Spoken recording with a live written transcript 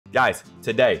Guys,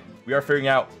 today we are figuring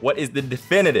out what is the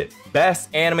definitive best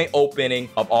anime opening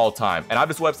of all time. And I have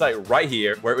this website right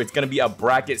here where it's going to be a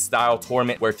bracket style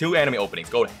tournament where two anime openings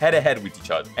go head to head with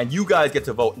each other. And you guys get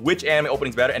to vote which anime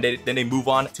opening is better, and then they move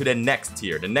on to the next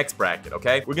tier, the next bracket,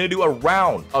 okay? We're going to do a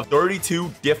round of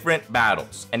 32 different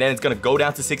battles. And then it's going to go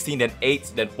down to 16, then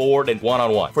 8, then 4, then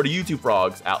one-on-one. For the YouTube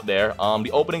frogs out there, the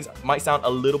openings might sound a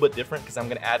little bit different because I'm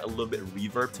going to add a little bit of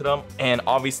reverb to them. And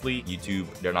obviously, YouTube,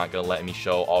 they're not going to let me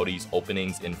show all these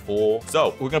openings in full.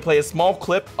 So we're gonna play a small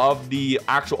clip of the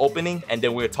actual opening, and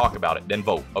then we're gonna talk about it, then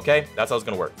vote, okay? That's how it's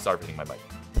gonna work. Sorry for hitting my mic.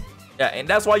 Yeah, and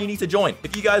that's why you need to join.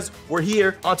 If you guys were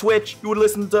here on Twitch, you would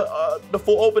listen to the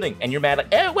full opening. And you're mad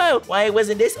like, oh, well, why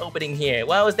wasn't this opening here?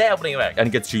 Why was that opening back? And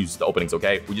you get to choose the openings,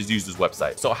 okay? We just use this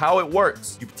website. So how it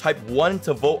works, you type 1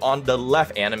 to vote on the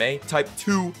left anime, type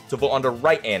 2 to vote on the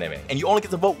right anime. And you only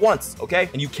get to vote once, okay?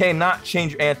 And you cannot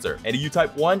change your answer. And if you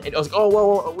type 1, and it was like, oh,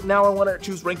 well, now I want to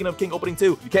choose Ranking of King opening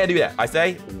 2. You can't do that. I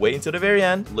say, wait until the very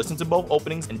end, listen to both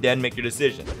openings, and then make your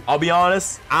decision. I'll be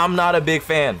honest, I'm not a big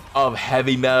fan of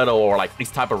heavy metal or like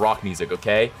these type of rock music,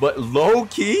 okay? But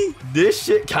low-key, this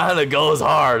shit kind of goes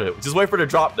hard. Just wait for the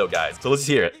drop though, guys. So let's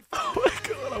hear it. Oh my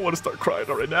god, I want to start crying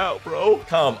right now, bro.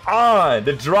 Come on,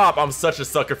 the drop. I'm such a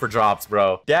sucker for drops,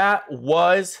 bro. That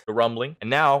was the rumbling, and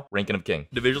now Ranking of King.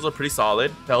 The visuals are pretty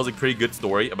solid. Tells a pretty good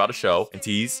story about a show and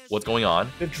tease what's going on.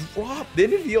 The drop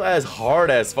didn't feel as hard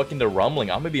as fucking the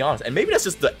rumbling. I'm gonna be honest, and maybe that's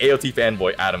just the AOT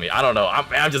fanboy out of me. I don't know.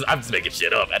 I'm just making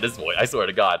shit up at this point. I swear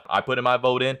to God. I put in my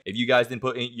vote in. If you guys didn't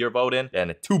put in your vote in,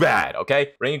 then too bad,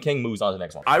 okay? Ranking of King moves on to the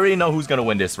next one. I already know who's gonna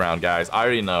win this round, guys. I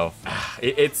already know.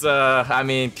 I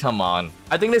mean, come on.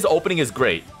 I think this opening is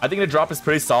great. I think the drop is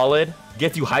pretty solid.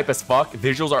 Gets you hype as fuck.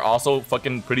 Visuals are also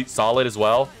fucking pretty solid as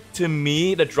well. To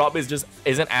me, the drop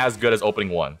isn't as good as opening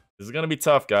 1. This is gonna be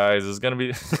tough, guys. This is gonna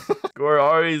be...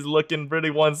 Gorari's looking pretty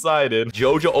one-sided.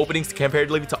 JoJo openings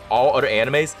comparatively to all other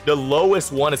animes, the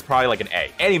lowest one is probably like an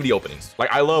A. Any of the openings.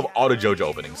 Like, I love all the JoJo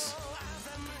openings.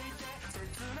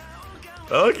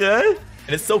 Okay.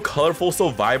 And it's so colorful, so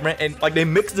vibrant, and like they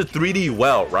mixed the 3D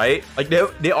well, right? Like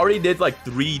they already did like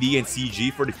 3D and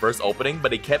CG for the first opening,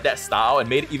 but they kept that style and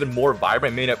made it even more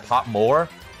vibrant, made it pop more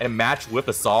and match with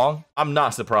the song. I'm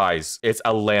not surprised. It's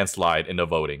a landslide in the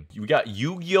voting. We got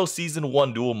Yu-Gi-Oh! Season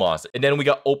 1 Duel Monster, and then we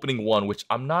got opening 1, which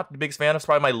I'm not the biggest fan of. It's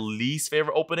probably my least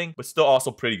favorite opening, but still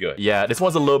also pretty good. Yeah, this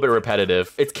one's a little bit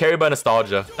repetitive. It's carried by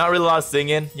nostalgia. Not really a lot of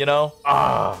singing, you know?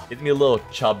 Getting me a little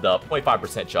chubbed up,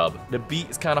 25% chub. The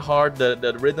beat is kind of hard.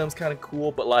 The rhythm's kind of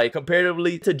cool, but like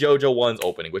comparatively to JoJo 1's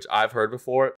opening, which I've heard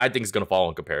before, I think it's gonna fall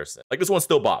in comparison. Like this one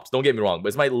still bops, don't get me wrong, but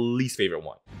it's my least favorite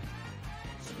one.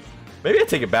 Maybe I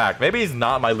take it back. Maybe he's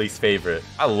not my least favorite.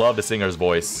 I love the singer's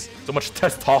voice. So much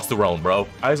testosterone, bro.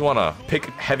 I just want to pick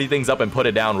heavy things up and put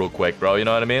it down real quick, bro. You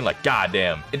know what I mean? Like,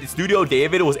 goddamn. In Studio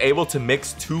David was able to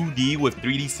mix 2D with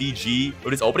 3D CG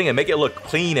with his opening and make it look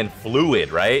clean and fluid,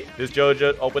 right? This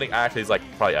JoJo opening actually is like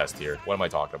probably S tier. What am I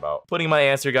talking about? Putting my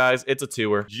answer, guys. It's a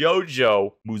 2er.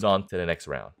 JoJo moves on to the next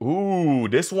round. Ooh,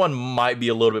 this one might be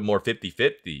a little bit more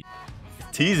 50-50.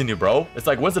 Teasing you, bro. It's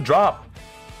like, when's the drop?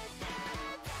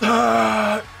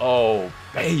 Oh,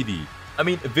 baby. I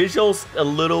mean, visuals a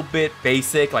little bit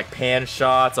basic, like pan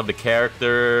shots of the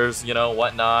characters, you know,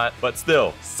 whatnot. But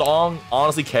still, song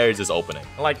honestly carries this opening.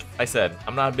 Like I said,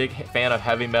 I'm not a big fan of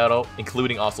heavy metal,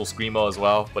 including also Screamo as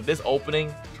well. But this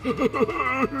opening,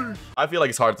 I feel like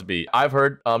it's hard to beat. I've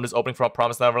heard this opening from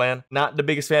Promised Neverland. Not the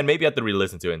biggest fan. Maybe you have to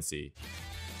re-listen to it and see.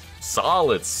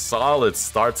 Solid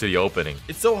start to the opening.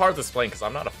 It's so hard to explain because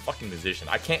I'm not a fucking musician.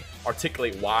 I can't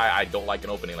articulate why I don't like an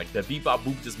opening. Like the beep bop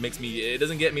boop just makes me, it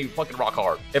doesn't get me fucking rock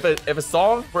hard. If a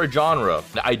song for a genre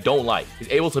that I don't like is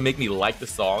able to make me like the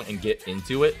song and get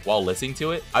into it while listening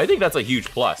to it, I think that's a huge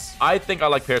plus. I think I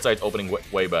like Parasite's opening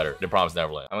way better than Promised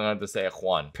Neverland. I'm gonna have to say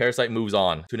Juan. Parasite moves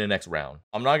on to the next round.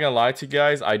 I'm not gonna lie to you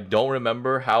guys, I don't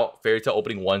remember how Fairy Tail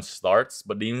opening 1 starts,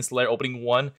 but Demon Slayer opening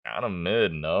 1, kinda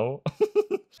mid, no?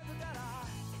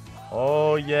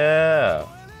 Oh, yeah.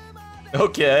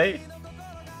 Okay.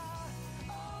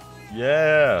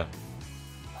 Yeah.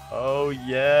 Oh,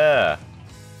 yeah.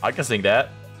 I can sing that.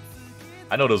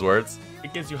 I know those words.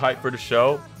 It gets you hyped for the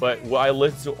show, but will I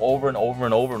listen to over and over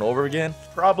and over and over again?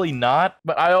 Probably not.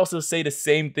 But I also say the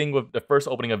same thing with the first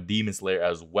opening of Demon Slayer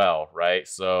as well, right?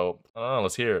 So,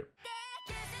 let's hear it.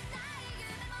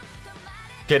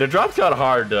 Okay, the drop's kind of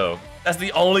hard, though. That's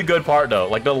the only good part, though.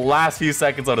 Like, the last few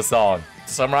seconds of the song.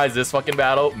 To summarize this fucking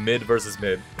battle, mid versus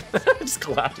mid. Just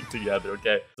clashing together,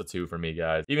 okay? It's a 2 for me,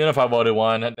 guys. Even if I voted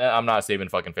 1, I'm not saving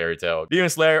fucking Fairy Tail. Demon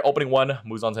Slayer, opening 1,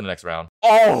 moves on to the next round.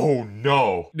 Oh,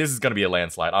 no. This is gonna be a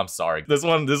landslide. I'm sorry. This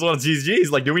one's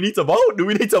GG's. Like, do we need to vote? Do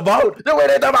we need to vote? Do we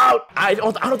need to vote? I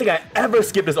don't think I ever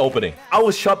skipped this opening. I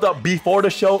was chubbed up before the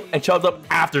show and chubbed up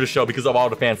after the show because of all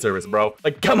the fan service, bro.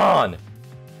 Like, come on.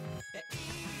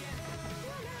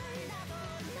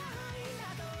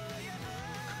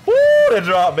 Woo, the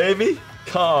drop, baby.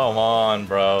 Come on,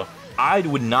 bro. I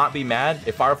would not be mad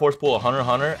if Fire Force pulled a Hunter x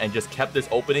Hunter and just kept this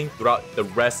opening throughout the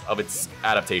rest of its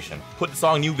adaptation. Put the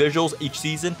song new visuals each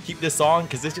season. Keep this song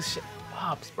because this just shit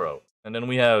pops, bro. And then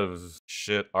we have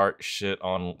shit art shit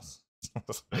on. All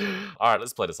right,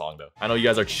 let's play the song though. I know you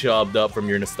guys are chubbed up from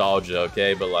your nostalgia,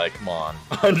 okay? But like, come on,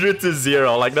 100 to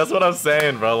 0. Like that's what I'm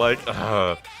saying, bro. Like,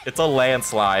 it's a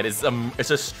landslide. It's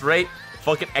a straight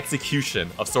fucking execution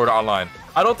of Sword Art Online.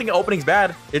 I don't think the opening's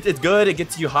bad. It's good. It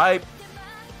gets you hype.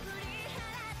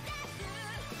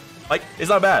 Like, it's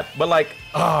not bad. But like,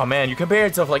 oh man, you compare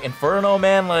it to like Inferno,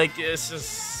 man. Like, it's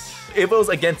just, if it was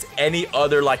against any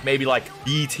other, like maybe like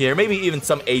B tier, maybe even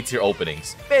some A tier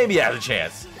openings, maybe it has a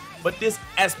chance. But this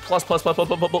S plus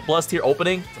tier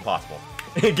opening, it's impossible.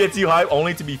 It gets you hype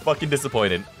only to be fucking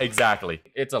disappointed. Exactly.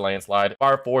 It's a landslide.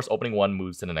 Fire Force opening 1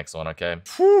 moves to the next one, okay?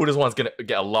 Whew, this one's gonna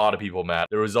get a lot of people mad.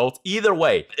 The results, either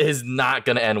way, is not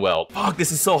gonna end well. Fuck,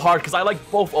 this is so hard because I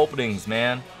like both openings,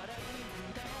 man.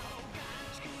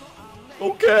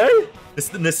 Okay. It's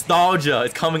the nostalgia.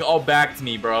 It's coming all back to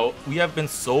me, bro. We have been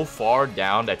so far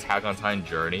down the Attack on Titan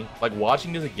journey. Like,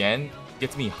 watching this again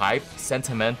gets me hyped,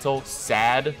 sentimental,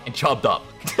 sad, and chubbed up.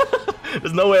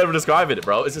 There's no way ever describing it,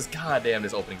 bro. It's just, goddamn,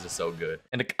 this opening is just so good.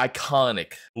 And the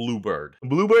iconic Bluebird.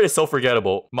 Bluebird is so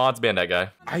forgettable. Mods ban that guy.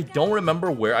 I don't remember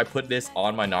where I put this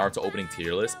on my Naruto opening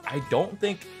tier list. I don't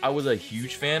think I was a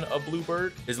huge fan of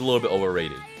Bluebird. It's a little bit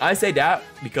overrated. I say that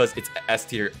because it's S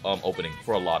tier opening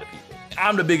for a lot of people.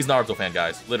 I'm the biggest Naruto fan,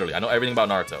 guys. Literally, I know everything about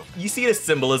Naruto. You see the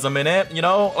symbolism in it, you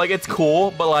know? Like, it's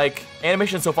cool, but like,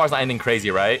 animation so far is not ending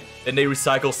crazy, right? Then they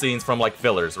recycle scenes from like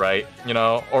fillers, right? You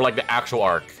know? Or like the actual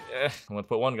arc. I'm gonna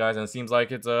put 1, guys, and it seems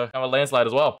like it's kind of a landslide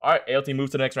as well. All right, ALT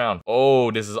moves to the next round. Oh,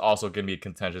 this is also gonna be a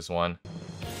contentious one.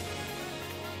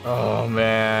 Oh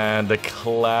man, the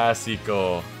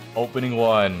Classico. Opening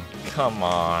 1. Come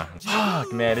on.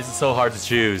 Fuck, man, this is so hard to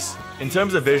choose. In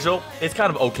terms of visual, it's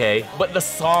kind of okay. But the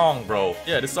song, bro.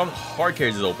 Yeah, this song hard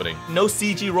carries this opening. No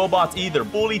CG robots either.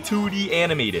 Fully 2D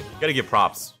animated. Gotta give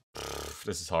props.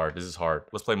 This is hard. This is hard.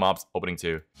 Let's play Mobs opening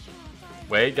 2.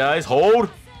 Wait, guys. Hold.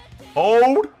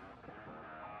 Hold.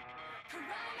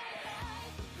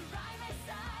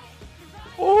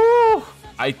 Oh.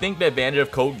 I think the advantage of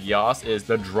Code Geass is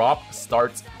the drop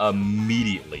starts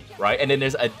immediately, right? And then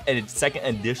there's a second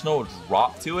additional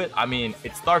drop to it. I mean,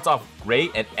 it starts off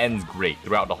great and ends great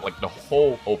throughout the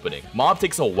whole opening. Mob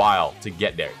takes a while to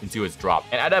get there into its drop.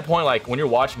 And at that point, like when you're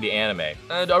watching the anime,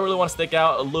 do I really want to stick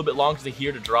out a little bit longer to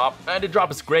hear the drop? And the drop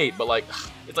is great, but like,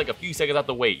 it's like a few seconds I have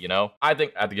to wait, you know? I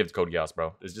think I have to give it to Code Geass,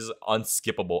 bro. It's just an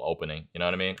unskippable opening, you know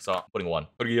what I mean? So I'm putting 1.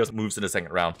 Code Geass moves to the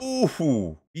second round.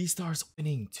 Ooh, Beastars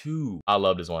opening 2. I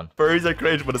love this one. Furries are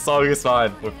cringe, but the song is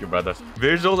fine with your brothers.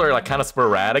 Visuals are like kind of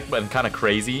sporadic, but kind of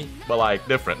crazy, but like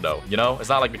different though, you know? It's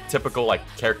not like the typical like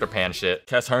character pan shit.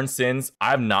 Kess Hearn Sins,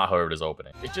 I've not heard of this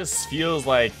opening. It just feels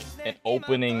like an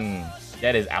opening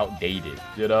that is outdated,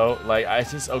 you know? Like,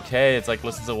 it's just okay. It's like,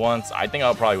 listen to once. I think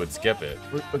I probably would skip it.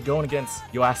 We're going against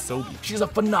Yoasobi. She's a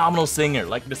phenomenal singer.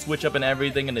 Like, the switch up and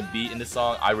everything and the beat in this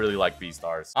song, I really like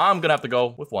Beastars. I'm gonna have to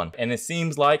go with 1. And it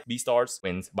seems like Beastars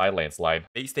wins by a landslide.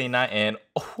 Fate Stay Night and...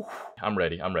 Oh, I'm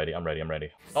ready. I'm ready.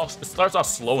 Oh, it starts off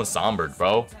slow and somber,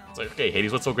 bro. It's like, okay,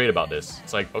 Hades, what's so great about this?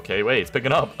 It's like, okay, wait, it's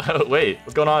picking up. Wait,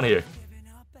 what's going on here?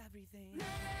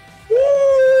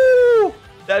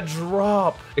 That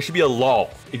drop. It should be a law.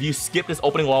 If you skip this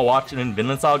opening while watching in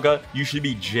Vinland Saga, you should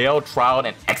be jailed, trialed,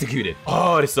 and executed.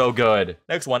 Oh, it's so good.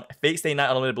 Next one, Fate Stay Night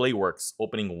Unlimited Blade Works,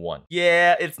 opening 1.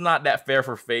 Yeah, it's not that fair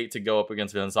for Fate to go up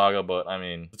against Vinland Saga, but I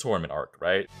mean, the tournament arc,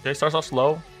 right? Okay, starts off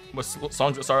slow. But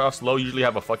songs that start off slow usually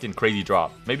have a fucking crazy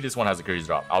drop. Maybe this one has a crazy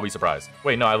drop. I'll be surprised.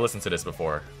 Wait, no, I've listened to this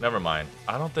before. Never mind.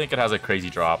 I don't think it has a crazy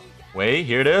drop. Wait,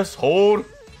 hear this? Hold.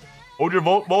 Hold your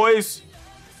vote, boys.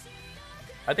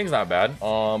 I think it's not bad.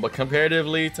 But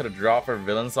comparatively to the drop for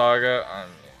Vinland Saga,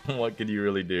 what could you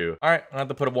really do? All right, I have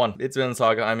to put up 1. It's Vinland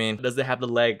Saga. I mean, does it have the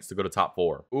legs to go to top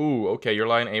 4? Ooh, okay. You're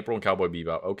lying April and Cowboy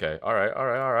Bebop. Okay. All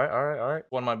right.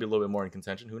 One might be a little bit more in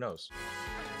contention. Who knows?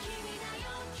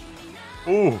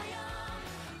 Ooh,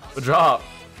 the drop.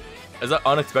 It's an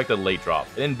unexpected late drop.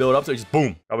 It didn't build up, so it just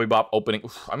boom. Cowboy Bebop opening.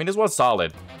 Oof, I mean, this was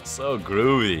solid. So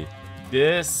groovy.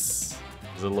 This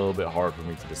is a little bit hard for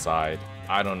me to decide.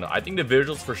 I don't know. I think the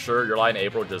visuals for sure, Your Lie in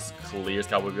April just clears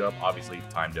Cowboy Bebop. Obviously,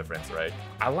 time difference, right?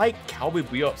 I like Cowboy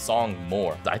Bebop song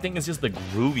more. I think it's just the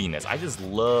grooviness. I just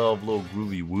love little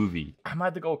groovy woovy. I might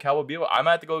have to go with Cowboy Bebop. I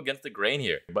might have to go against the grain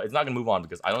here, but it's not gonna move on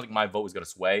because I don't think my vote is gonna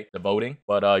sway the voting.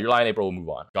 But Your Lie in April will move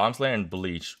on. Goblin Slayer and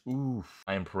Bleach. Ooh,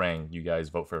 I am praying you guys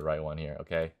vote for the right one here,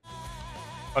 okay?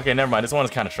 Okay, never mind. This one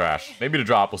is kind of trash. Maybe the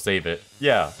drop will save it.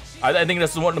 Yeah, I think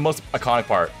that's one of the most iconic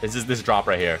part. Is just this drop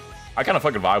right here. I kind of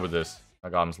fucking vibe with this. I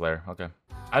Goblin Slayer. Okay.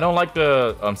 I don't like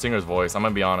the singer's voice. I'm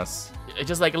gonna be honest. It's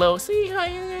just like low, see how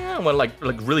you when like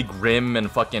really grim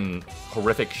and fucking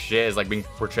horrific shit is like being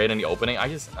portrayed in the opening. I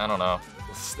don't know.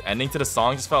 The ending to the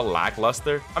song just felt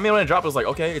lackluster. I mean, when it dropped, it was like,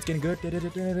 okay, it's getting good.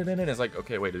 It's like,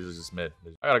 okay, wait, this is just mid.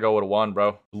 I gotta go with a 1,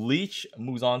 bro. Bleach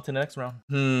moves on to the next round.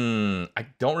 I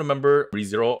don't remember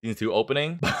ReZero Season 2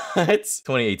 opening, but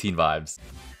 2018 vibes.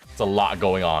 It's a lot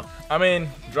going on. I mean,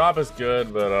 drop is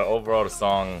good, but overall the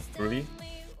song groovy,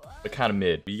 but kind of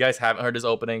mid. If you guys haven't heard this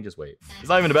opening, just wait. It's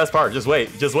not even the best part. Just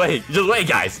wait,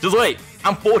 guys. Just wait.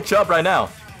 I'm full chub right now.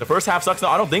 The first half sucks. No,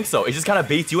 I don't think so. It just kind of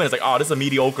baits you in. It's like, oh, this is a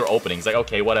mediocre opening. It's like,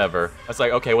 okay, whatever. It's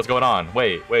like, okay, what's going on?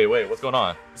 Wait, what's going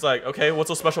on? It's like, okay, what's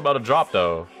so special about a drop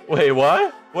though? Wait,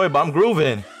 what? Wait, but I'm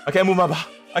grooving. I can't move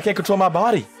I can't control my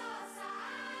body.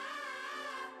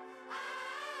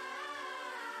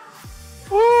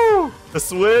 Woo! The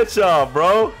switch up,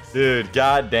 bro. Dude,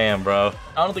 goddamn, bro.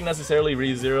 I don't think necessarily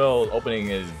ReZero opening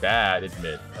is bad. It's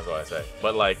mid. That's what I say.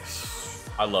 But like,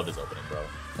 I love this opening, bro.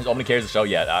 This opening carries the show.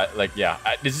 Yeah,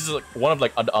 this is like one of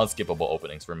like unskippable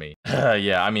openings for me.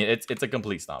 Yeah, I mean, it's a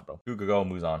complete stomp, bro. Go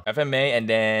moves on. FMA and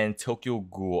then Tokyo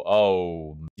Ghoul.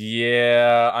 Oh,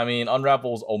 yeah. I mean,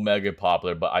 Unravel's Omega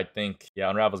popular, but I think, yeah,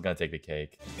 Unravel's gonna take the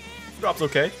cake. Drop's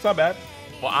okay. It's not bad.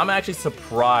 Well, I'm actually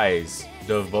surprised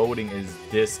the voting is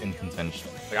this in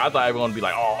contention. Like, I thought everyone would be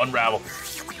like, oh, Unravel.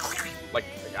 Like,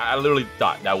 I literally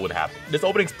thought that would happen. This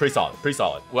opening's pretty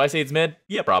solid. Will I say it's mid?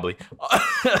 Yeah, probably.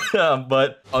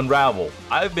 But Unravel,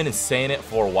 I've been saying it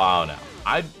for a while now.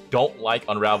 I don't like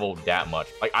Unravel that much.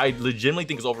 Like, I legitimately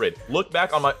think it's overrated. Look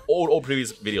back on my old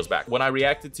previous videos back. When I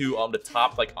reacted to the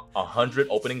top like 100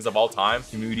 openings of all time,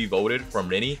 community voted from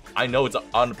Rini. I know it's an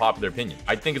unpopular opinion.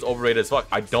 I think it's overrated as fuck.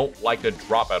 I don't like the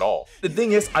drop at all. The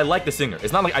thing is, I like the singer.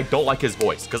 It's not like I don't like his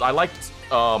voice, because I liked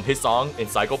his song in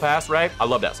Psycho Pass, right? I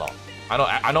love that song.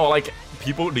 I know like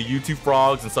people, the YouTube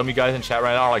frogs and some of you guys in chat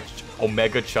right now are like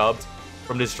Omega chubbed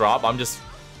from this drop. I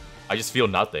just feel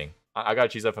nothing. I gotta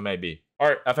choose FMA-B. All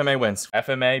right, FMA wins.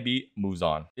 FMA-B moves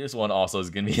on. This one also is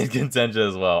gonna be in contention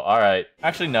as well. All right.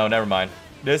 Actually, no, never mind.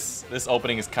 This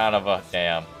opening is kind of a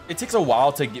damn. It takes a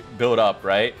while to build up,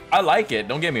 right? I like it.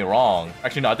 Don't get me wrong.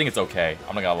 Actually, no, I think it's okay.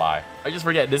 I'm not gonna lie. I just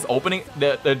forget this opening,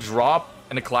 the drop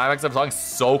and the climax of the song is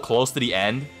so close to the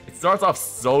end. It starts off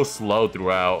so slow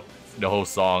throughout the whole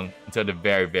song until the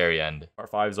very end.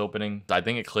 Part 5's opening. I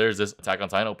think it clears this Attack on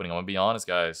Titan opening. I'm gonna be honest,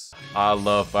 guys. I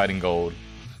love Fighting Gold.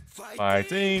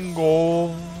 Fighting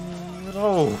Gold.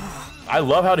 Oh. I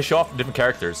love how they show off different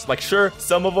characters. Like, sure,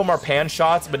 some of them are pan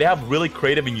shots, but they have really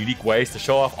creative and unique ways to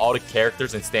show off all the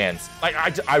characters and stands. Like,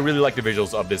 I really like the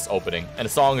visuals of this opening, and the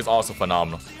song is also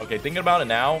phenomenal. Okay, thinking about it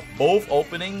now, both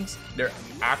openings, their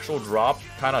actual drop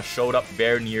kind of showed up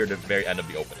very near the very end of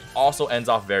the opening. Also ends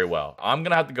off very well. I'm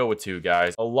gonna have to go with 2,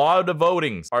 guys. A lot of the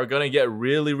votings are gonna get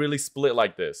really split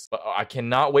like this, but I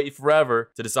cannot wait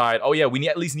forever to decide, oh yeah, we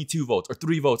at least need 2 votes or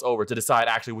 3 votes over to decide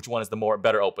actually which one is the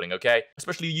better opening, okay?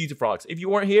 Especially YouTube frogs. If you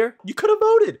weren't here, you could have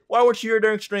voted. Why weren't you here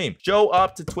during stream? Show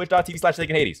up to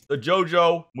twitch.tv/TakenHades. The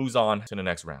JoJo moves on to the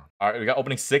next round. All right, we got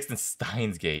opening 6 in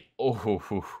Steins Gate.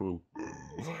 Oh,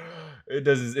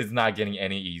 it's not getting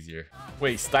any easier.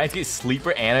 Wait, Steins Gate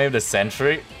sleeper anime of the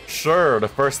century? Sure, the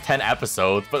first 10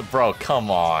 episodes, but bro,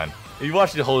 come on. If you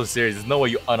watch the whole series, there's no way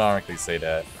you unironically say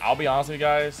that. I'll be honest with you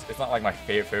guys, it's not like my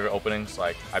favorite openings.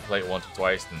 Like, I play it once or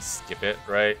twice and skip it,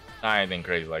 right? Not anything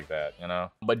crazy like that, you know?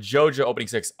 But JoJo opening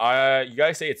 6, you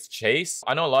guys say it's Chase?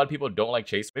 I know a lot of people don't like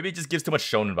Chase. Maybe it just gives too much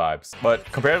shonen vibes.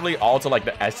 But comparatively all to like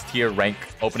the S tier rank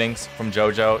openings from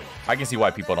JoJo, I can see why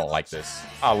people don't like this.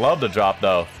 I love the drop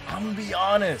though. I'm gonna be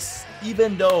honest,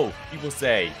 even though people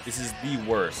say this is the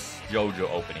worst JoJo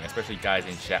opening, especially guys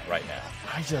in chat right now,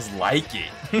 I just like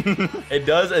it. It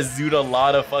does exude a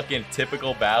lot of fucking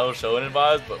typical battle shonen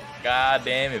vibes, but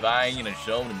goddamn if I ain't in a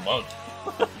shonen monkey.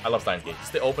 I love Steins Gate.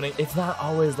 Just the opening, it's not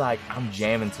always like I'm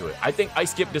jamming to it. I think I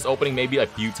skipped this opening maybe a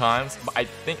few times, but I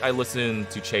think I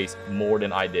listened to Chase more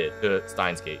than I did to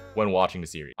Steins Gate when watching the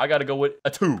series. I gotta go with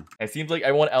a 2. It seems like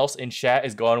everyone else in chat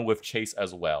is going with Chase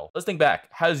as well. Let's think back.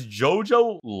 Has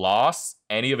JoJo lost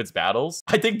any of its battles.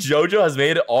 I think JoJo has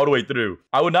made it all the way through.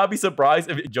 I would not be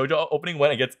surprised if JoJo opening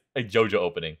went against a JoJo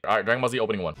opening. All right, Dragon Ball Z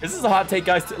opening 1. This is a hot take,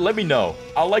 guys. Let me know.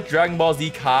 I like Dragon Ball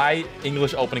Z Kai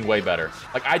English opening way better.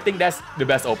 Like, I think that's the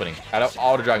best opening out of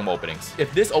all the Dragon Ball openings.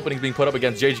 If this opening is being put up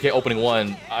against JJK opening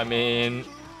 1, I mean...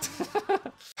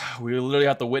 we literally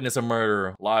have to witness a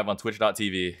murder live on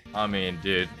twitch.tv. I mean,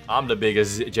 dude, I'm the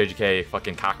biggest JJK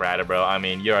fucking cockratter, bro. I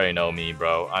mean, you already know me,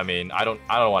 bro. I mean, I don't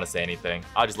want to say anything.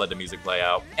 I'll just let the music play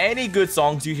out. Any good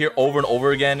songs you hear over and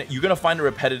over again, you're gonna find it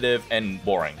repetitive and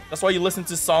boring. That's why you listen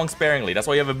to songs sparingly. That's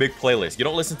why you have a big playlist. You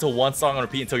don't listen to one song on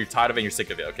repeat until you're tired of it and you're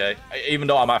sick of it, okay? Even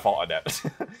though I'm at fault on that.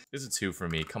 This is 2 for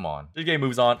me. Come on. JJK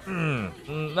moves on.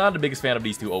 Not the biggest fan of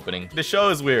these 2 openings. The show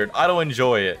is weird. I don't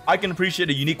enjoy it. I can appreciate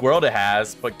the unique world it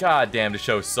has, but god damn, the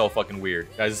show is so fucking weird.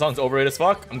 Guys, the song's overrated as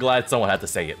fuck. I'm glad someone had to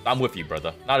say it. I'm with you,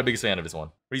 brother. Not the biggest fan of this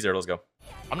one. 3-0, let's go.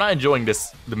 I'm not enjoying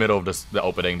the middle of the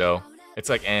opening, though. It's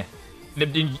like, eh.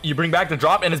 You bring back the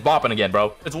drop and it's bopping again,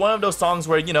 bro. It's one of those songs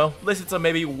where, you know, listen to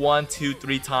maybe 1, 2,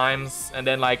 3 times, and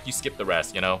then, like, you skip the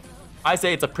rest, you know? I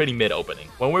say it's a pretty mid opening.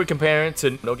 When we're comparing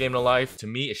to No Game No Life, to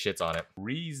me, it shits on it.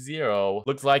 3-0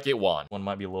 looks like it won. One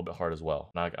might be a little bit hard as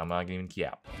well. I'm not giving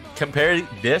cap. Compare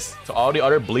this to all the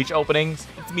other Bleach openings,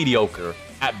 it's mediocre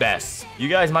at best. You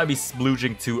guys might be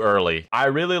splooging too early. I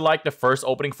really like the first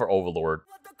opening for Overlord.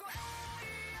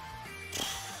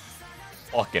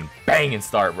 Fucking banging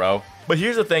start, bro. But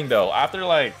here's the thing, though. After,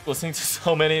 like, listening to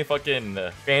so many fucking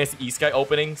Fantasy Isekai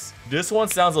openings, this one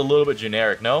sounds a little bit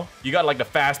generic, no? You got, like, the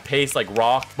fast-paced, like,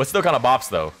 rock, but still kind of bops,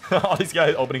 though. All these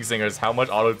guys opening singers, how much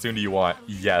auto-tune do you want?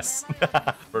 Yes.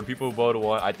 For people who voted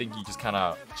 1, I think you just kind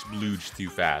of splooge too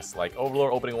fast. Like,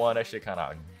 Overlord opening 1, that shit kind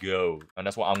of go. And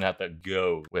that's what I'm going to have to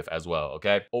go with as well,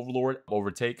 okay? Overlord,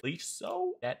 overtake Bleach.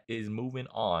 So that is moving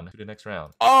on to the next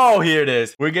round. Oh, here it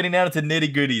is. We're getting down to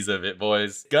nitty-gritties of it,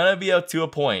 boys. Gonna be up to a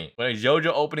point. When a JoJo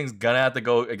opening's gonna have to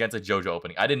go against a JoJo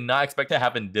opening. I did not expect that to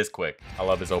happen this quick. I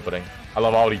love this opening. I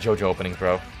love all these JoJo openings,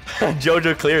 bro.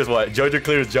 JoJo clears what? JoJo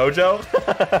clears JoJo?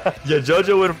 Yeah,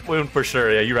 JoJo would win for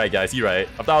sure. Yeah, you're right, guys. You're right.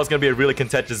 I thought it was gonna be a really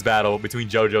contentious battle between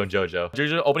JoJo and JoJo.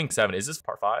 JoJo opening 7. Is this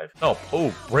part 5? No.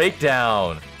 Oh,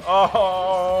 breakdown.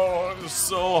 Oh,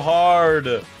 so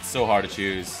hard. So hard to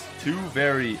choose. 2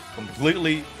 very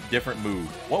completely different moves.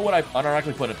 What would I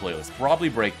unironically put in a playlist? Probably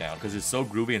Breakdown, because it's so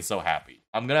groovy and so happy.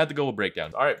 I'm gonna have to go with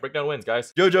Breakdown. All right, Breakdown wins,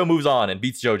 guys. JoJo moves on and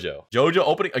beats JoJo. JoJo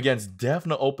opening against Death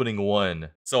Note opening 1.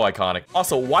 So iconic.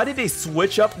 Also, why did they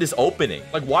switch up this opening?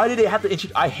 Like, why did they have to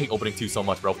introduce... I hate opening 2 so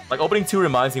much, bro. Like, opening 2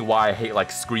 reminds me why I hate, like,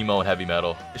 Screamo and Heavy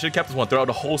Metal. They should have kept this one throughout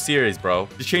the whole series, bro.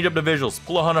 Just change up the visuals.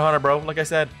 Pull a Hunter x Hunter, bro. Like I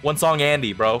said, one song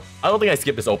Andy, bro. I don't think I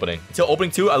skipped this opening. Until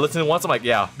opening 2, I listened to it once. I'm like,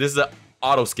 yeah, this is an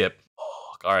auto skip.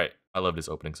 Oh, all right. I love this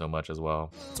opening so much as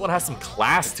well. This one has some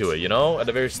class to it, you know, at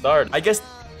the very start. I guess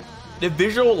the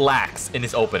visual lacks in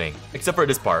this opening, except for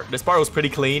this part. This part was pretty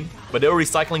clean, but they were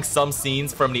recycling some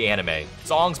scenes from the anime.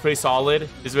 Song's pretty solid.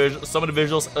 Some of the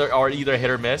visuals are either hit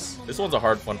or miss. This one's a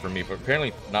hard one for me, but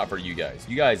apparently not for you guys.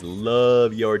 You guys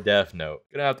love your Death Note.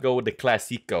 Gonna have to go with the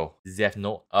Classico Death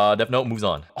Note. Death Note moves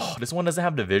on. Oh, this one doesn't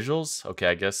have the visuals. Okay,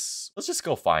 I guess let's just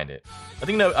go find it. I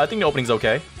think the opening's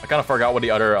okay. I kind of forgot what the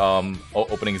other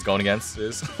opening is going against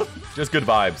is. Just good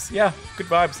vibes. Yeah, good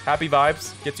vibes. Happy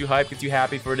vibes. Gets you hyped, gets you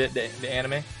happy for the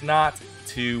anime. Not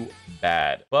too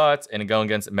bad. But, and going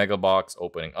against Mega Box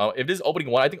opening. If this is opening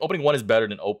 1, I think opening 1 is better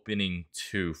than opening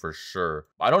 2 for sure.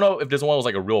 I don't know if this one was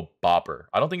like a real bopper.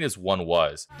 I don't think this one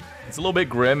was. It's a little bit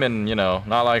grim and, you know,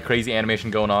 not like crazy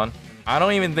animation going on. I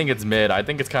don't even think it's mid. I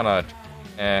think it's kind of,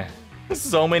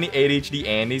 So many ADHD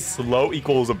Andys. Slow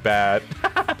equals a bad.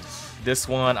 This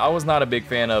one, I was not a big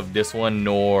fan of this one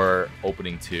nor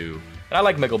opening 2. And I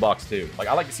like Megabox too. Like,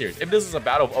 I like the series. If this is a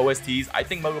battle of OSTs, I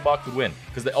think Megabox would win.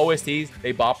 Because the OSTs,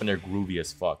 they bop and they're groovy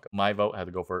as fuck. My vote had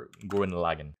to go for Gurren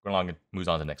Lagann. Gurren Lagann moves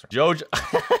on to the next round. JoJo.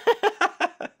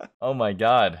 Oh my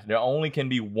god. There only can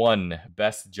be one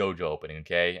best JoJo opening,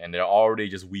 okay? And they're already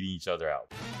just weeding each other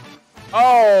out.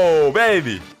 Oh,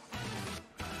 baby.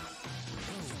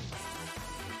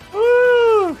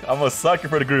 Woo! I'm a sucker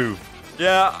for the groove.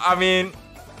 Yeah, I mean,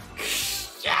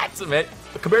 shit, man.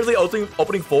 Compared to the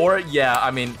opening 4, yeah,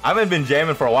 I mean, I haven't been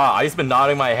jamming for a while. I just been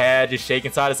nodding my head, just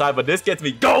shaking side to side, but this gets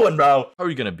me going, bro. How are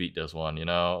you gonna beat this one, you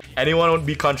know? Anyone would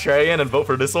be contrarian and vote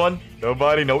for this one?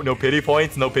 Nobody? No pity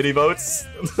points? No pity votes?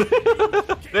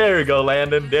 There we go,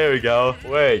 Landon. There we go.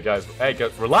 Wait, guys. Hey,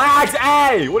 guys, relax.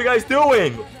 Hey, what are you guys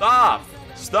doing? Stop.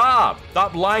 Stop.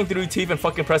 Stop lying through your teeth and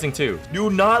fucking pressing 2. Do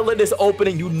not let this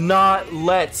opening, do not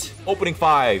let opening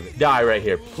 5 die right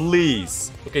here,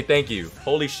 please. Okay, thank you.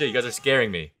 Holy shit, you guys are scaring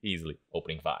me easily.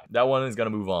 Opening 5. That one is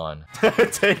gonna move on.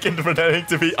 Taken pretending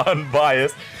to be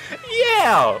unbiased.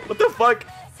 Yeah, what the fuck?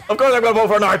 Of course I'm gonna vote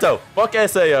for Naruto. Fuck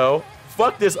SAO.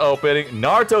 Fuck this opening.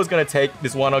 Naruto's gonna take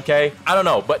this one, okay? I don't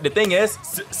know, but the thing is,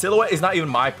 Silhouette is not even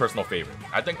my personal favorite.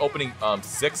 I think opening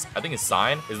 6, I think his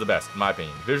Sign is the best, in my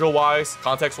opinion. Visual-wise,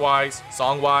 context-wise,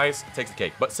 song-wise, takes the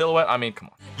cake. But Silhouette, I mean, come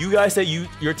on. You guys say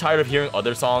you're tired of hearing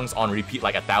other songs on repeat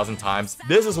like 1,000 times.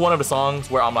 This is one of the songs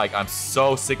where I'm like, I'm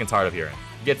so sick and tired of hearing.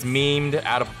 It gets memed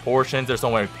out of proportions. There's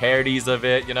so many parodies of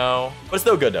it, you know? But it's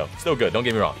still good, though. Still good, don't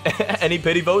get me wrong. Any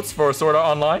pity votes for Sword Art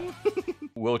Online?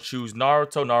 We'll choose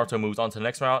Naruto. Naruto moves on to the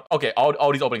next round. Okay,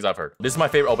 all these openings I've heard. This is my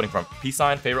favorite opening from Peace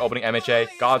Sign, favorite opening MHA,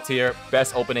 God tier,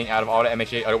 best opening out of all the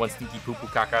MHA. Other one's Stinky Poo Poo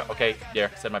Kaka. Okay,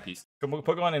 there, said my piece.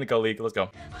 Pokemon Indigo League, let's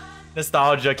go.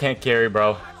 Nostalgia can't carry,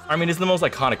 bro. I mean, it's the most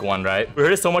iconic one, right? We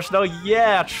heard it so much though.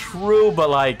 Yeah, true, but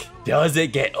like, does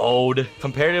it get old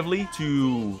comparatively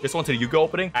to this one, to the Yu-Gi-Oh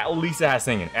opening? At least it has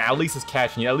singing. At least it's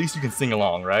catching you. At least you can sing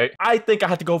along, right? I think I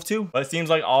have to go with 2, but it seems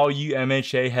like all you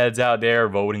MHA heads out there are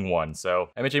voting 1. So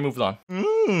MHA moves on.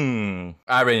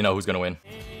 I already know who's gonna win.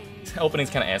 Opening's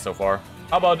kind of ass so far.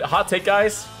 How about hot take,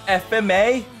 guys?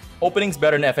 FMA opening's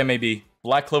better than FMAB.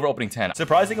 Black Clover opening 10.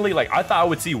 Surprisingly, like, I thought I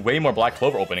would see way more Black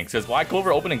Clover openings, because Black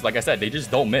Clover openings, like I said, they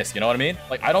just don't miss, you know what I mean?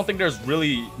 Like, I don't think there's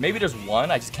really, maybe there's one,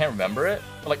 I just can't remember it,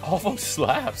 but like, all of them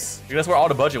slaps. Like, that's where all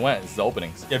the budget went, is the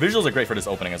openings. Yeah, visuals are great for this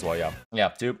opening as well, yeah. Yeah,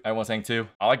 2, everyone's saying 2.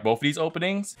 I like both of these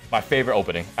openings. My favorite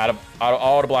opening, out of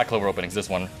all the Black Clover openings, this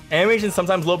one. Animation's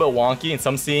sometimes a little bit wonky in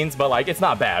some scenes, but like, it's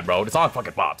not bad, bro. The song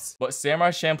fucking pops. But Samurai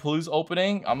Champloo's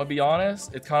opening, I'm gonna be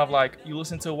honest, it's kind of like, you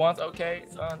listen to it once, okay,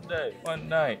 Sunday, one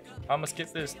night, I'm gonna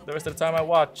skip this the rest of the time I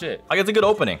watch it. Like, it's a good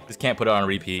opening. Just can't put it on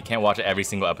repeat. Can't watch it every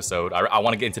single episode. I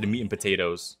want to get into the meat and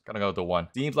potatoes. Gotta go with the 1.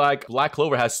 Seems like Black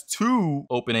Clover has 2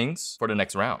 openings for the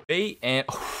next round. Fate and...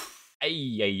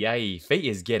 Fate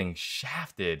is getting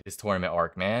shafted this tournament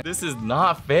arc, man. This is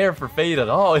not fair for Fate at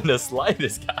all in the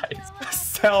slightest, guys.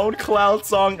 SoundCloud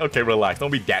song. Okay, relax. Don't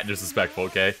be that disrespectful,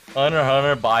 okay? Hunter x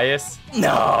Hunter bias.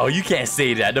 No, you can't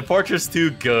say that. The portrait's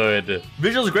too good.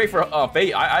 Visuals are great for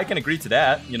Fate. I can agree to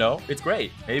that, you know? It's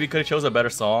great. Maybe could have chose a better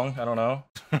song. I don't know.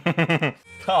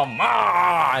 Come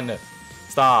on.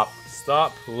 Stop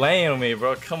playing with me,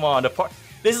 bro. Come on.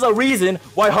 This is a reason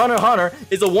why Hunter x Hunter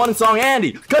is a 1-song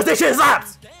Andy. Because this shit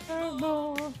slaps.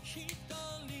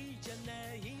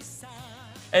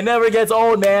 It never gets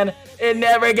old, man. It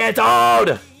never gets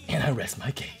old. And I rest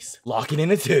my case. Locking in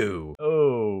a 2.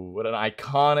 Oh, what an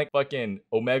iconic fucking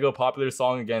Omega popular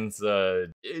song against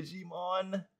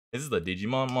Digimon. This is the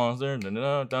Digimon monster.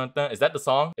 Is that the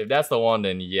song? If that's the one,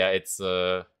 then yeah, it's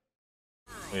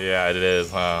yeah, it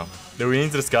is, huh? Do we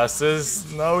need to discuss this?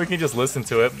 No, we can just listen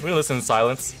to it. We can listen in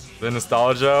silence. The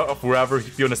nostalgia, whoever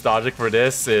feel nostalgic for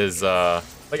this is,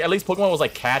 like, at least Pokemon was,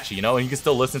 like, catchy, you know? And you can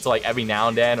still listen to, like, every now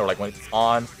and then, or, like, when it's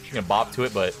on, you can bop to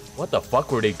it, but what the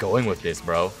fuck were they going with this,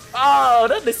 bro? Oh,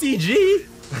 that's the CG!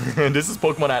 This is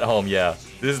Pokemon at home, yeah.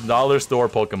 This is dollar store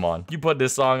Pokemon. You put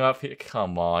this song up here,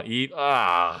 come on, eat.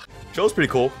 Show's pretty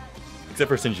cool, except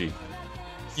for Shinji.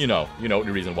 You know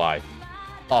the reason why.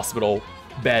 Hospital,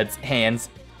 beds, hands,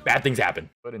 bad things happen.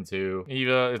 Put in 2.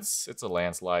 Eva, it's a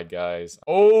landslide, guys.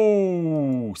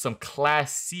 Oh, some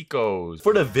classicos.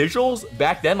 For the visuals,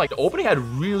 back then, like, the opening had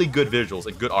really good visuals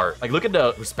and good art. Like, look at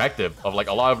the perspective of, like,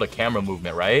 a lot of the camera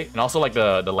movement, right? And also, like,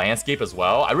 the landscape as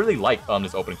well. I really like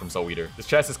this opening from Soul Eater. This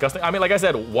chat's disgusting. I mean, like I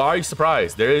said, why are you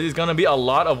surprised? There is gonna be a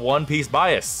lot of One Piece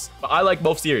bias. But I like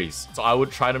both series, so I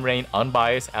would try to remain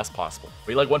unbiased as possible.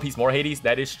 But you like One Piece more, Hades?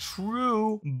 That is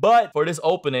true. But for this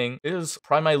opening, it is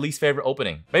probably my least favorite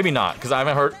opening. Maybe not, because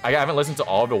I haven't listened to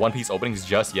all of the One Piece openings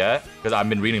just yet, because I've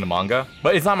been reading the manga.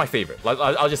 But it's not my favorite. Like,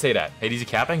 I'll just say that. Hades, you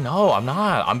capping? No, I'm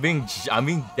not. I'm being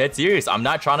dead serious. I'm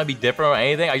not trying to be different or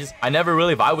anything. I never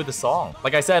really vibe with the song.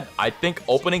 Like I said, I think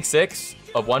opening 6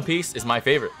 of One Piece is my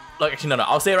favorite. Like, actually, no.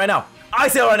 I'll say it right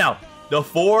now. The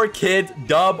 4-Kid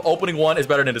dub opening 1 is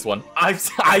better than this one. I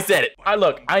said it.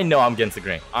 I know I'm against the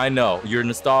grain. I know. You're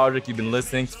nostalgic. You've been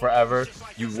listening forever.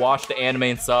 You watch the anime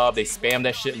and sub. They spam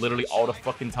that shit literally all the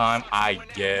fucking time. I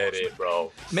get it,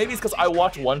 bro. Maybe it's because I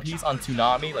watched One Piece on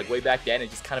Toonami, like, way back then.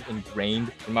 It's just kind of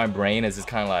ingrained in my brain as just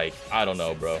kind of like, I don't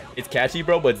know, bro. It's catchy,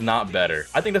 bro, but it's not better.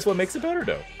 I think that's what makes it better,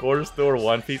 though. Quarter Store,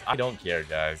 One Piece. I don't care,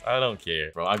 guys. I don't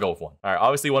care, bro. I go with 1. All right,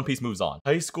 obviously, One Piece moves on.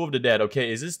 High School of the Dead. Okay,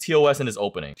 is this TOS in this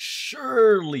opening? Sure.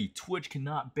 surely Twitch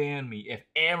cannot ban me if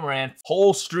Amaranth's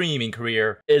whole streaming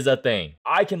career is a thing.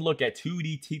 I can look at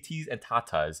 2D TTs and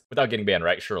Tatas without getting banned,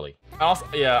 right? Surely. Also,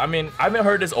 yeah, I mean, I haven't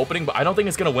heard this opening, but I don't think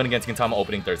it's gonna win against Gintama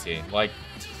opening 13. Like,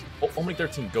 opening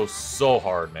 13 goes so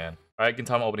hard, man. All right,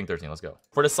 Gintama opening 13, let's go.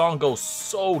 For the song goes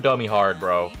so dummy hard,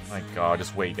 bro. My God,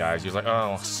 just wait, guys. You're like,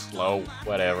 oh, slow,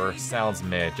 whatever. Sounds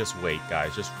mid. Just wait,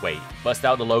 guys, just wait. Bust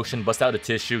out the lotion, bust out the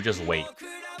tissue, just wait.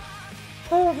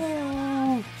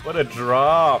 What a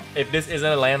drop. If this isn't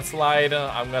a landslide,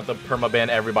 I'm gonna have to permaban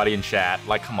everybody in chat.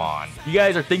 Like, come on. You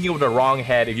guys are thinking with the wrong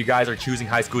head if you guys are choosing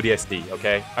High School DxD,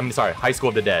 okay? I mean, sorry, High School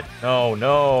of the Dead. No,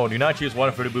 no, do not choose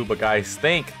one for the boo, but guys,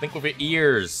 think with your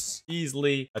ears.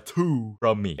 Easily a 2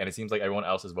 from me. And it seems like everyone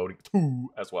else is voting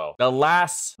 2 as well. The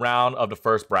last round of the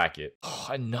first bracket. Oh,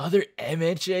 another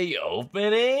MHA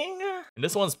opening? And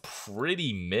this one's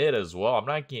pretty mid as well. I'm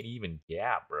not getting even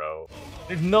gap, bro.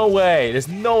 There's no way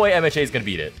MHA is gonna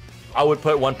beat it. I would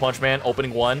put One Punch Man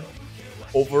opening 1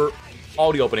 over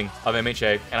all the openings of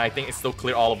MHA, and I think it's still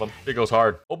clear all of them. It goes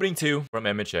hard. Opening 2 from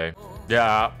MHA.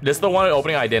 Yeah, this is the one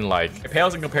opening I didn't like. It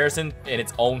pales in comparison in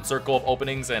its own circle of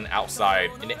openings and outside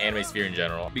in the anime sphere in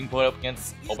general. Being put up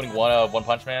against opening 1 of One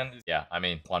Punch Man, yeah, I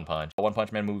mean, One Punch. One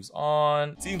Punch Man moves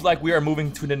on. Seems like we are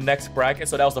moving to the next bracket.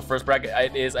 So that was the first bracket.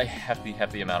 It is a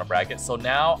hefty amount of brackets. So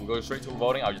now we go straight to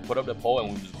voting. I'll just put up the poll and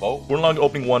we'll just vote. Gurren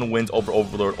opening 1 wins over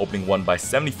Overlord opening 1 by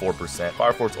 74%.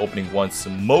 Fire Force opening 1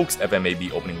 smokes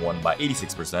FMAB opening 1 by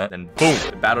 86%. And boom,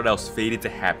 the battle that was fated to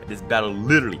happen. This battle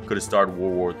literally could have started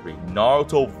World War III.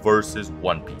 Naruto versus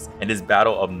One Piece. And this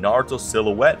battle of Naruto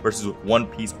Silhouette versus One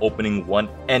Piece opening 1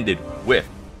 ended with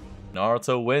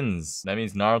Naruto wins. That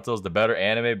means Naruto's the better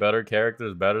anime, better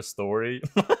characters, better story.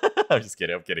 I'm just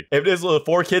kidding, I'm kidding. If this was a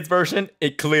 4Kids version,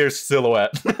 it clears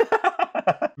Silhouette.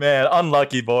 Man,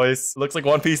 unlucky, boys. Looks like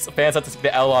One Piece fans have to take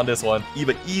the L on this one.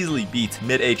 Eva easily beats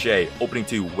mid-HA opening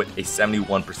 2 with a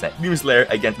 71%. Demon Slayer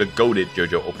against the goated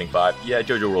JoJo opening 5. Yeah,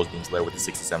 JoJo rolls Demon Slayer with a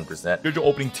 67%. JoJo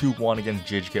opening 2 won against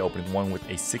JJK opening 1 with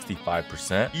a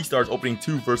 65%. E-Stars opening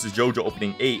 2 versus JoJo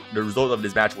opening 8. The result of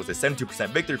this match was a 72%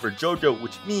 victory for JoJo,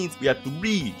 which means we have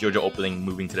 3 JoJo opening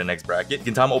moving to the next bracket.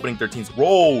 Gintama opening 13's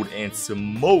rolled and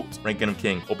smoked Rankin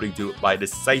King opening 2 by a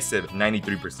decisive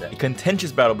 93%. A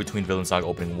contentious battle between Villain Saga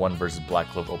opening 1 versus Black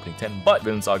Clover opening 10, but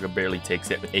Villain Saga barely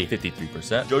takes it with a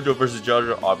 53%. JoJo versus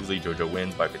JoJo, obviously JoJo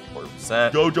wins by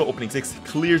 54%. JoJo opening 6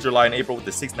 clears their lie in April with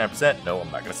a 69%. No, I'm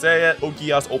not gonna say it.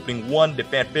 Okias opening 1, the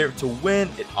fan favorite to win.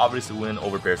 It obviously win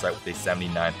over Parasite with a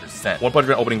 79%. One Punch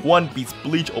Man opening 1 beats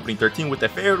Bleach opening 13 with a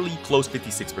fairly close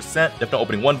 56%. Death Note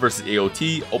opening 1 versus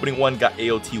AOT. Opening 1 got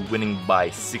AOT winning by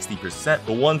 60%.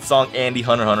 The one song Andy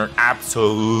Hunter x Hunter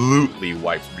absolutely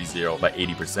wipes ReZero by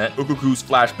 80%. Goku's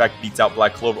flashback beats out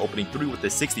Black Clover opening 3 with a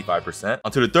 65%.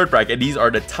 Onto the third bracket, these are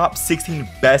the top 16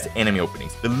 best anime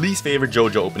openings. The least favorite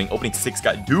JoJo opening 6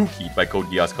 got dookied by Code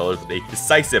Geass Colors with a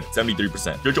decisive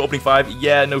 73%. JoJo opening 5,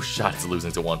 yeah, no shots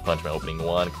losing to One Punch Man opening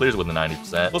 1, clears with a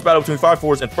 90%. Close battle between Fire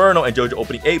Force, Inferno, and JoJo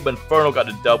opening 8, but Inferno got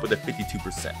the dub with a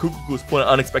 52%. Kukuku's put an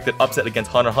unexpected upset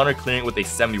against Hunter x Hunter, clearing with a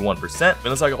 71%.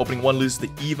 Villain Saga opening 1 loses to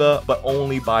Eva, but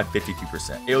only by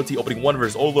 52%. AOT opening 1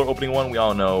 versus Overlord opening 1, we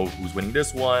all know who's winning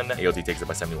this one. AOT takes it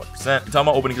by 71%.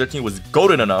 Gintama opening 13 was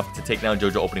golden enough to take down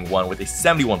JoJo opening 1 with a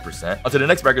 71%. Onto the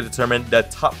next bracket to determine the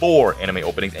top 4 anime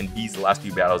openings, and these last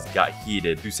few battles got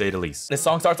heated, to say the least. This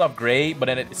song starts off great, but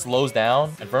then it slows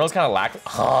down. Inferno's kind of lack.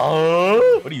 Huh?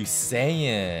 What are you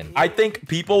saying? I think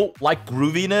people like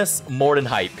grooviness more than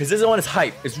hype, because this one is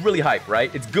hype. It's really hype,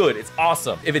 right? It's good. It's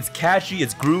awesome. If it's catchy,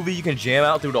 it's groovy, you can jam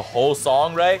out through the whole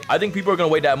song, right? I think people are gonna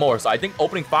weight that more. So I think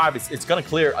opening 5 it's gonna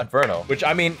clear Inferno, which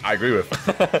I mean, I agree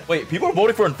with. Wait, people are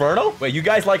voting for Inferno? Wait, you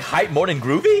guys like hype more than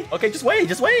groovy? Okay, just wait.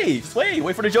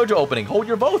 Wait for the JoJo opening. Hold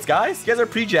your votes, guys. You guys are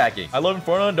pre-jacking. I love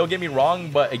Inferno, don't get me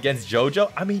wrong, but against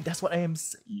JoJo, I mean, that's what I am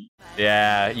saying.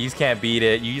 Yeah, you just can't beat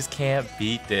it. You just can't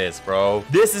beat this, bro.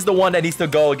 This is the one that needs to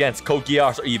go against Code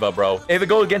Geass or Eva, bro. If it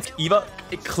goes against Eva,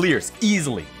 it clears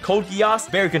easily. Code Geass,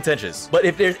 very contentious. But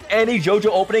if there's any JoJo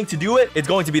opening to do it, it's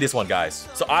going to be this one, guys.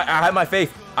 So I have my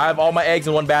faith. I have all my eggs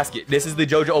in one basket. This is the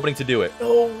JoJo opening to do it.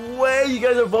 No way, you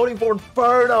guys are voting for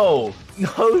Inferno.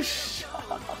 No shot.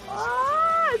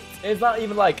 It's not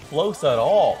even like close at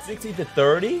all. 60 to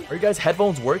 30? Are you guys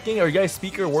headphones working? Are you guys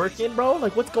speaker working, bro?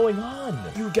 Like, what's going on?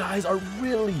 You guys are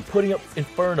really putting up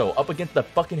Inferno up against the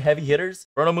fucking heavy hitters.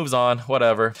 Inferno moves on,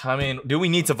 whatever. I mean, do we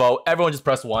need to vote? Everyone just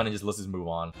press 1 and let's just move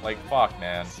on. Like, fuck,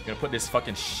 man. You're gonna put this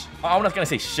fucking I'm not gonna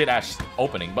say shit ass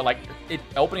opening, but like, it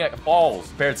opening like falls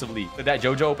comparatively to that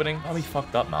JoJo opening. Probably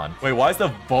fucked up, man. Wait, why is the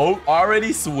vote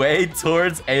already swayed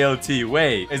towards AOT?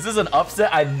 Wait, is this an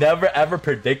upset I never ever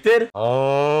predicted?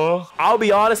 Oh. bro. I'll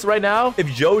be honest right now. If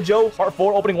JoJo Part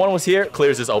 4 opening 1 was here,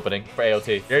 clears this opening for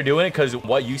AOT. They're doing it because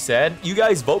what you said. You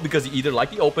guys vote because you either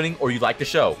like the opening or you like the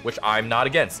show, which I'm not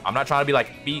against. I'm not trying to be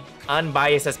like, be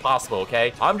unbiased as possible,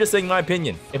 okay? I'm just saying my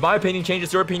opinion. If my opinion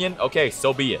changes your opinion, okay,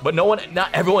 so be it. But not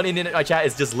everyone in my chat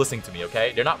is just listening to me,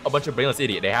 okay? They're not a bunch of brainless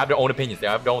idiots. They have their own opinions. They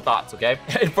have their own thoughts, okay?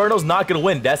 Inferno's not gonna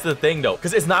win. That's the thing, though,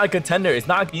 because it's not a contender. It's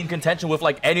not in contention with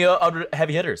like any other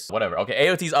heavy hitters. Whatever. Okay,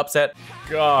 AOT's upset.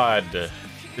 God,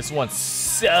 this one's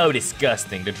so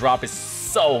disgusting. The drop is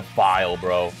so vile,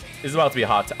 bro. This is about to be a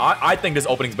hot. I think this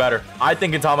opening's better. I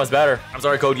think Gintama's better. I'm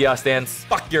sorry, Code Geass stands.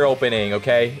 Fuck your opening,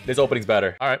 okay? This opening's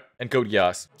better. All right, and Code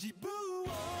Geass.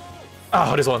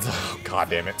 Oh, this one's... Oh, God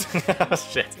damn it.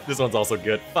 Shit. This one's also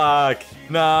good. Fuck.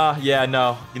 Nah, yeah,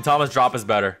 no. Gintama's drop is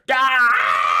better.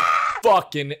 Ah!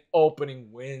 Fucking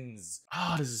opening wins.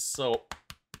 Oh, this is so...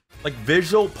 Like,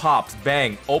 visual pops,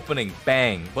 bang, opening,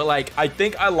 bang. But, like, I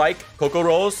think I like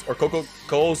Kokoro's or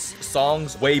Koko's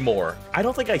songs way more. I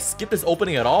don't think I skipped this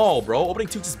opening at all, bro. Opening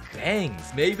 2 just bangs.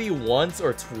 Maybe once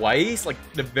or twice, like,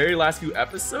 the very last few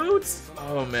episodes.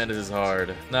 Oh, man, this is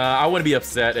hard. Nah, I wouldn't be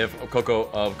upset if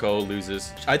Ko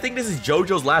loses. I think this is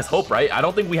JoJo's last hope, right? I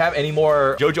don't think we have any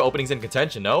more JoJo openings in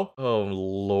contention, no? Oh,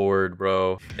 Lord,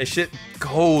 bro. This shit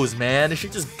goes, man. This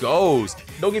shit just goes.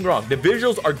 Don't get me wrong. The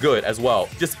visuals are good as well.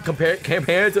 Just compare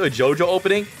it to a JoJo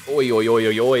opening. Oi, oi, oi,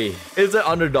 oi, oi. It's an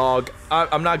underdog.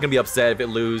 I'm not gonna be upset if it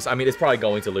loses. I mean, it's probably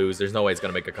going to lose. There's no way it's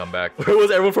gonna make a comeback. Where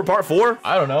was everyone for Part 4?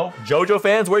 I don't know. JoJo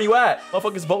fans, where you at?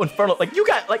 Motherfuckers vote Inferno. Like you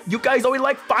guys always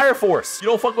like Fire Force. You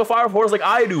don't fuck with Fire Force like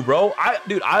I do, bro.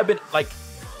 Dude, I've been like,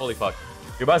 holy fuck.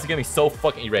 You're about to get me so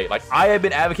fucking irate. Like, I have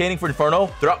been advocating for Inferno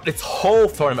throughout its whole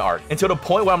tournament arc until the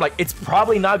point where I'm like, it's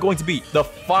probably not going to be the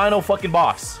final fucking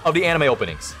boss of the anime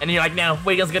openings. And you're like, no,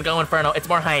 Wiggins gonna go Inferno. It's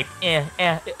more hype.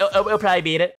 It'll probably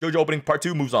beat it. JoJo opening part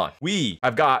 2 moves on. We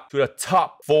have got to the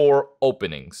top 4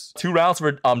 openings. 2 rounds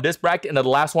for this bracket, and the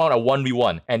last one a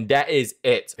 1v1. And that is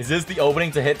it. Is this the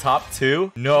opening to hit top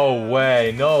 2? No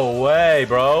way. No way,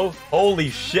 bro.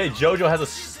 Holy shit. JoJo has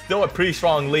still a pretty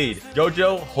strong lead.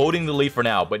 JoJo holding the lead for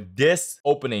now, but this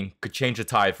opening could change the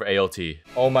tide for AOT.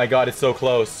 Oh my God, it's so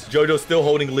close. JoJo's still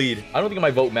holding the lead. I don't think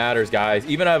my vote matters, guys.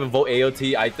 Even if I have a vote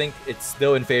AOT, I think it's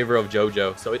still in favor of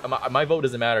JoJo. So my vote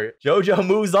doesn't matter. JoJo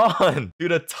moves on to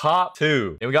the top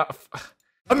 2. And we got...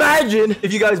 Imagine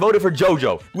if you guys voted for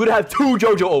JoJo. We would have 2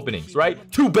 JoJo openings, right?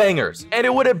 2 bangers. And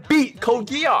it would have beat Code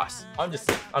Geass.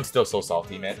 I'm still so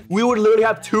salty, man. We would literally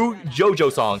have 2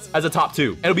 JoJo songs as a top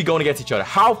 2. And it'll be going against each other.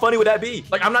 How funny would that be?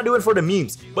 Like, I'm not doing it for the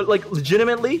memes. But, like,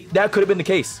 legitimately, that could have been the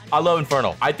case. I love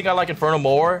Inferno. I think I like Inferno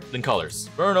more than Colors.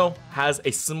 Inferno has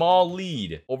a small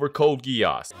lead over Code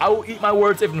Geass. I will eat my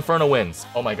words if Inferno wins.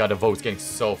 Oh my God, the vote's getting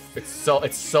so...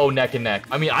 It's so neck and neck.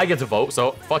 I mean, I get to vote,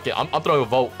 so fuck it. I'm throwing a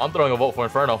vote. I'm throwing a vote for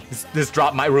Inferno. This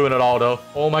drop might ruin it all, though.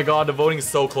 Oh my God, the voting is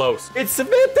so close. It's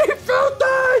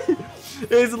 50-50!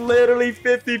 It's literally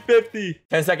 50-50.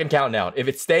 10-second countdown. If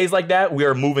it stays like that, we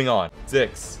are moving on.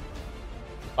 6,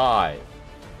 5,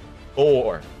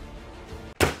 4.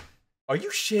 Are you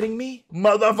shitting me?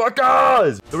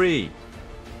 Motherfuckers! 3,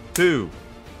 2,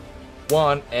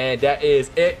 1. And that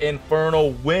is it. Inferno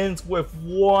wins with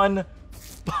 1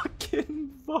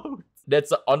 fucking vote.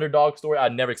 That's an underdog story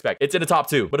I'd never expect. It's in the top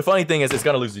 2. But the funny thing is, it's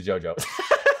gonna lose to JoJo.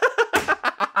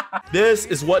 This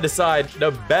is what decides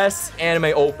the best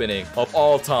anime opening of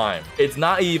all time. It's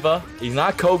not Eva. It's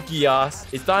not Code Geass.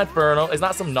 It's not Inferno. It's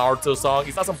not some Naruto song.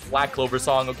 It's not some Black Clover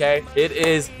song, okay? It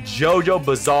is JoJo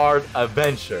Bizarre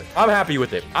Adventure. I'm happy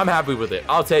with it. I'm happy with it.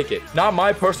 I'll take it. Not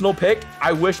my personal pick.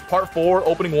 I wish Part 4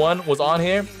 opening 1 was on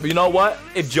here. But you know what?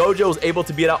 If JoJo is able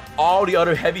to beat out all the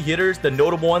other heavy hitters, the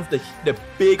notable ones, the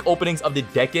big openings of the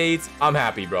decades, I'm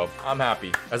happy, bro. I'm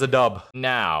happy. As a dub.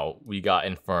 Now we got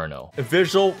Inferno.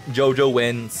 Visual JoJo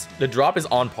wins. The drop is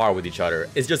on par with each other.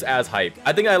 It's just as hype.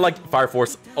 I think I like Fire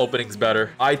Force openings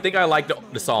better. I think I like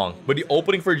the song, but the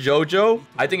opening for JoJo,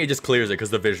 I think it just clears it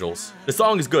because the visuals. The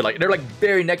song is good. Like, they're like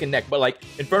very neck and neck, but like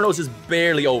Inferno is just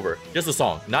barely over. Just the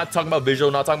song. Not talking about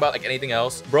visual, not talking about like anything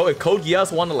else. Bro, if Code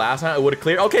Geass won the last time, it would have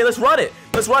cleared. Okay, let's run it.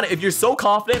 Let's run it. If you're so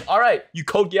confident, all right, you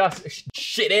Code Geass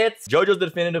shitheads. JoJo's the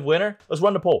definitive winner. Let's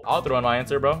run the poll. I'll throw in my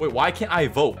answer, bro. Wait, why can't I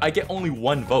vote? I get only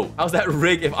 1 vote. How's that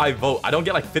rigged if I vote? I don't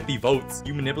get like 50 votes.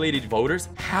 You manipulated voters?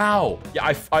 How?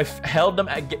 Yeah, I held them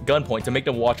at gunpoint to make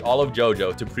them watch all of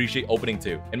JoJo to appreciate opening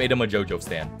 2 and made them a JoJo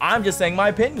stan. I'm just saying my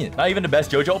opinion. Not even the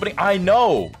best JoJo opening. I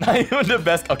know. Not even the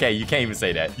best. Okay, you can't even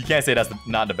say that. You can't say that's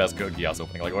not the best Code Geass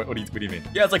opening. Like, what do you mean?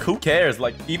 Yeah, it's like, who cares?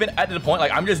 Like, even at the point,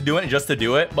 like, I'm just doing it just to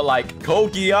do it. But like, Code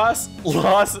Code Geass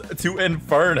lost to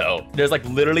Inferno. There's like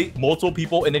literally multiple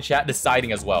people in the chat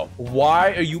deciding as well.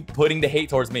 Why are you putting the hate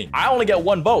towards me? I only get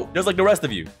 1 vote, just like the rest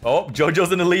of you. Oh,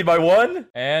 JoJo's in the lead by 1.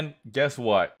 And guess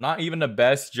what? Not even the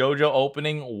best JoJo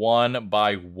opening won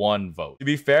by 1 vote. To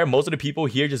be fair, most of the people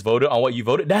here just voted on what you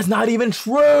voted. That's not even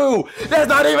true. That's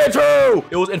not even true.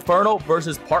 It was Inferno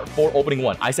versus Part 4 opening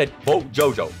 1. I said vote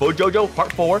JoJo. Vote JoJo.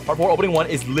 Part 4. Part 4 opening 1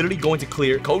 is literally going to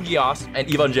clear Code Geass and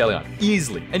Evangelion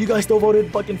easily. And you guys still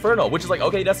voted fucking Inferno, which is like,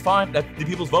 okay, that's fine. That's the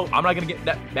people's vote. I'm not gonna get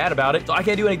that mad about it, so I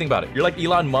can't do anything about it. You're like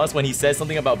Elon Musk when he says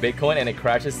something about Bitcoin and it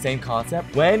crashes. Same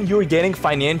concept. When you're getting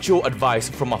financial advice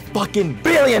from a fucking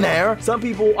billionaire, some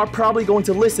people are probably going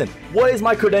to listen. What is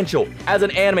my credential as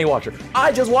an anime watcher?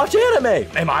 I just watch anime.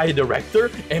 Am I a director?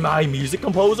 Am I a music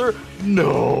composer?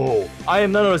 No, I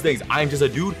am none of those things. I am just a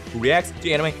dude who reacts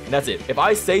to anime, and that's it. If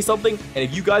I say something, and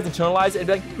if you guys internalize it and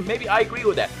be like, maybe I agree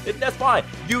with that, that's fine.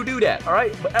 You do that, all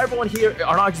right? But everyone here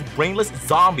are not just brainless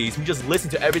zombies who just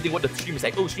listen to everything what the streamers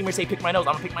say. Oh, streamers say pick my nose.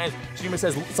 I'm gonna pick my nose. Streamer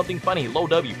says something funny, low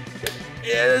W.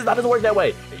 That doesn't work that way.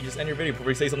 You just end your video before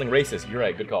you say something racist. You're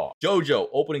right, good call. JoJo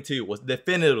opening 2 was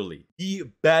definitively the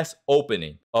best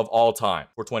opening of all time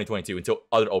for 2022 until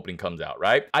other opening comes out,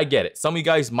 right? I get it. Some of you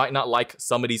guys might not like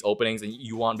some of these openings and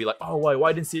you want to be like, oh,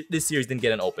 why didn't this series didn't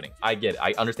get an opening? I get it.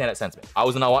 I understand that sentiment. I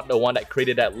was not the one that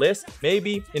created that list.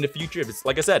 Maybe in the future, if it's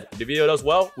like I said, if the video does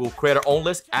well, we'll create our own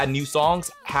list, add new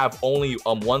songs, have only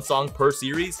 1 song per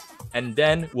series, and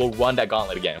then we'll run that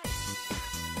gauntlet again.